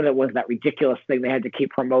ridiculous thing they had to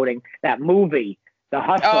keep promoting, that movie, The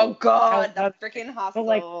Hustle. Oh God, the freaking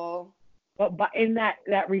Hustle. But in that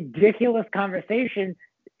ridiculous conversation,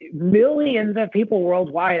 millions of people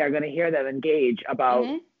worldwide are going to hear them engage about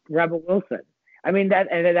Rebel Wilson. I mean,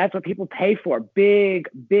 that's what people pay for. Big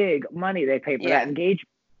money they pay for that engagement.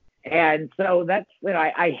 And so that's,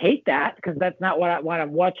 I hate that because that's not what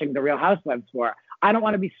I'm watching The Real Housewives for. I don't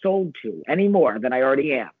want to be sold to any more than I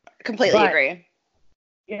already am. Completely agree.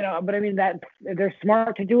 But I mean, that they're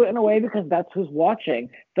smart to do it in a way because that's who's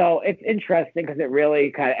watching. So it's interesting because it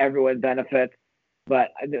really kind of everyone benefits.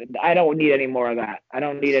 But I don't need any more of that. I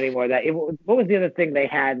don't need any more of that. What was the other thing they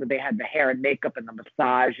had? They had the hair and makeup and the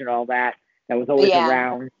massage and all that. That was always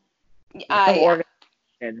around.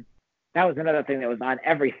 Organization. That was another thing that was on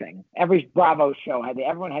everything. Every Bravo show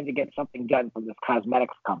everyone had to get something done from this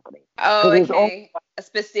cosmetics company. Oh, okay. A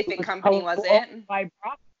specific company, was it? By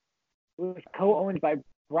Bravo. It was co-owned by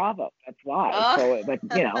Bravo. That's why. Oh.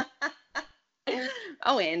 So,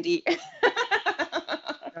 Oh, Andy.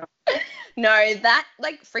 No, that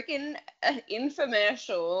freaking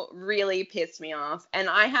infomercial really pissed me off. And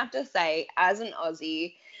I have to say, as an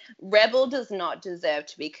Aussie, Rebel does not deserve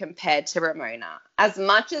to be compared to Ramona. As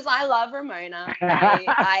much as I love Ramona,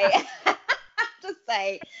 I have to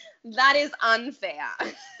say that is unfair.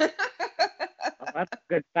 That's a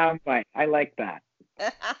good soundbite. I like that.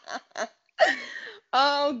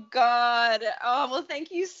 Oh, God. Oh, well,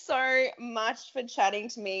 thank you so much for chatting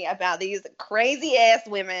to me about these crazy-ass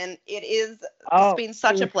women. It's been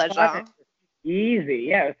such a pleasure. Fun. Easy.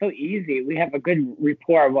 Yeah, it was so easy. We have a good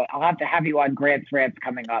rapport. I'll have to have you on Grant's Rants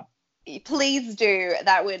coming up. Please do.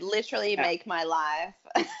 That would literally make my life.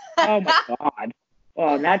 Oh, my God.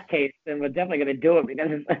 Well, in that case, then we're definitely going to do it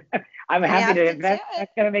because I'm happy to invest.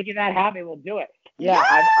 That's going to make you that happy. We'll do it. Yeah.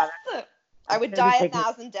 Yes! I would die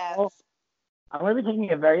 1,000 deaths. I'm going to be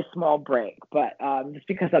taking a very small break, but just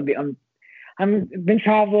because I've been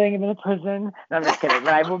traveling, I've been in prison. No, I'm just kidding,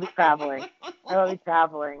 but I will be traveling.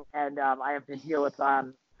 And I have to deal with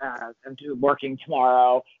I'm working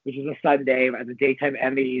tomorrow, which is a Sunday, at the daytime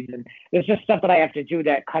Emmys, and there's just stuff that I have to do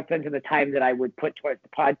that cuts into the time that I would put towards the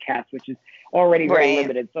podcast, which is already very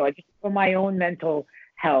limited. So I just, for my own mental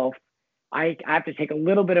health, I have to take a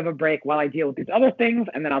little bit of a break while I deal with these other things,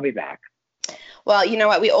 and then I'll be back. Well, you know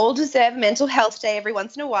what? We all deserve Mental Health Day every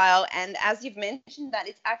once in a while. And as you've mentioned, that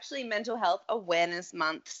it's actually Mental Health Awareness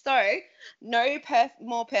Month. So no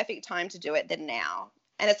more perfect time to do it than now.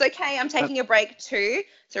 And it's okay. I'm taking a break too.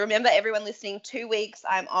 So remember, everyone listening, 2 weeks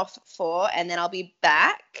I'm off for, and then I'll be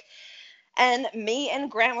back. And me and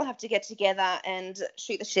Grant will have to get together and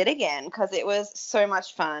shoot the shit again because it was so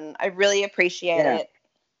much fun. I really appreciate it.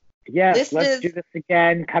 Yes, let's do this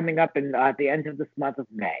again coming up at the end of this month of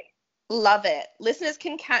May. Love it. Listeners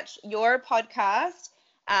can catch your podcast,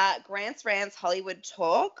 Grant's Rants Hollywood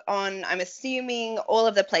Talk, on, I'm assuming, all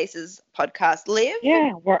of the places podcasts live.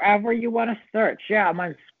 Yeah, wherever you want to search. Yeah, I'm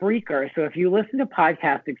on Spreaker. So if you listen to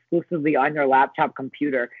podcasts exclusively on your laptop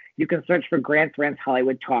computer, you can search for Grant's Rants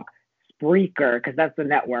Hollywood Talk Spreaker, because that's the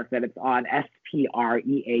network that it's on,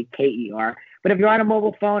 Spreaker. But if you're on a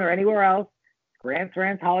mobile phone or anywhere else, Grant's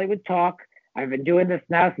Rants Hollywood Talk. I've been doing this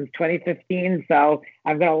now since 2015, so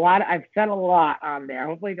I've said a lot on there.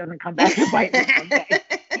 Hopefully it doesn't come back to bite me someday.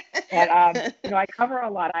 But, I cover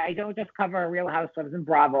a lot. I don't just cover Real Housewives and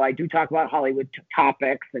Bravo. I do talk about Hollywood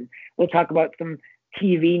topics, and we'll talk about some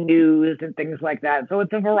TV news and things like that. So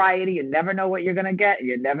it's a variety. You never know what you're going to get.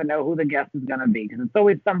 You never know who the guest is going to be, because it's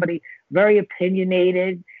always somebody very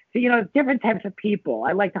opinionated. So, different types of people.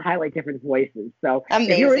 I like to highlight different voices. So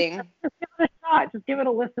amazing. Just give it a shot. Just give it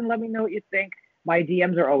a listen. Let me know what you think. My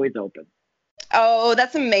DMs are always open. Oh,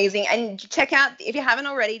 that's amazing. And check out, if you haven't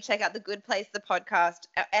already, check out The Good Place, the podcast,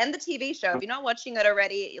 and the TV show. If you're not watching it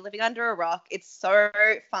already, you're living under a rock. It's so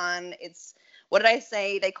fun. It's, what did I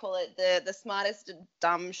say? They call it the smartest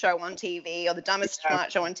dumb show on TV, or the dumbest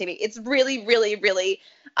smart show on TV. It's really, really, really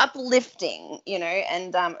uplifting,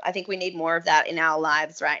 and I think we need more of that in our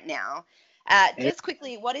lives right now. Just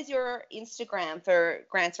quickly, what is your Instagram for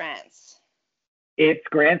Grant's Rants? It's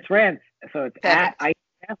Grant's Rants. So it's Perfect.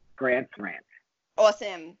 At Grant's Rants.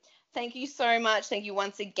 Awesome. Thank you so much. Thank you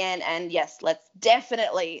once again. And yes, let's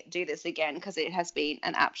definitely do this again because it has been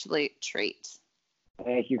an absolute treat.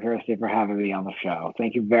 Thank you, Kirsty, for having me on the show.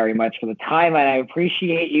 Thank you very much for the time, and I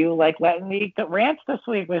appreciate you letting me rant this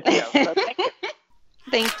week with you. So thank you.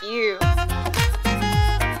 Thank you.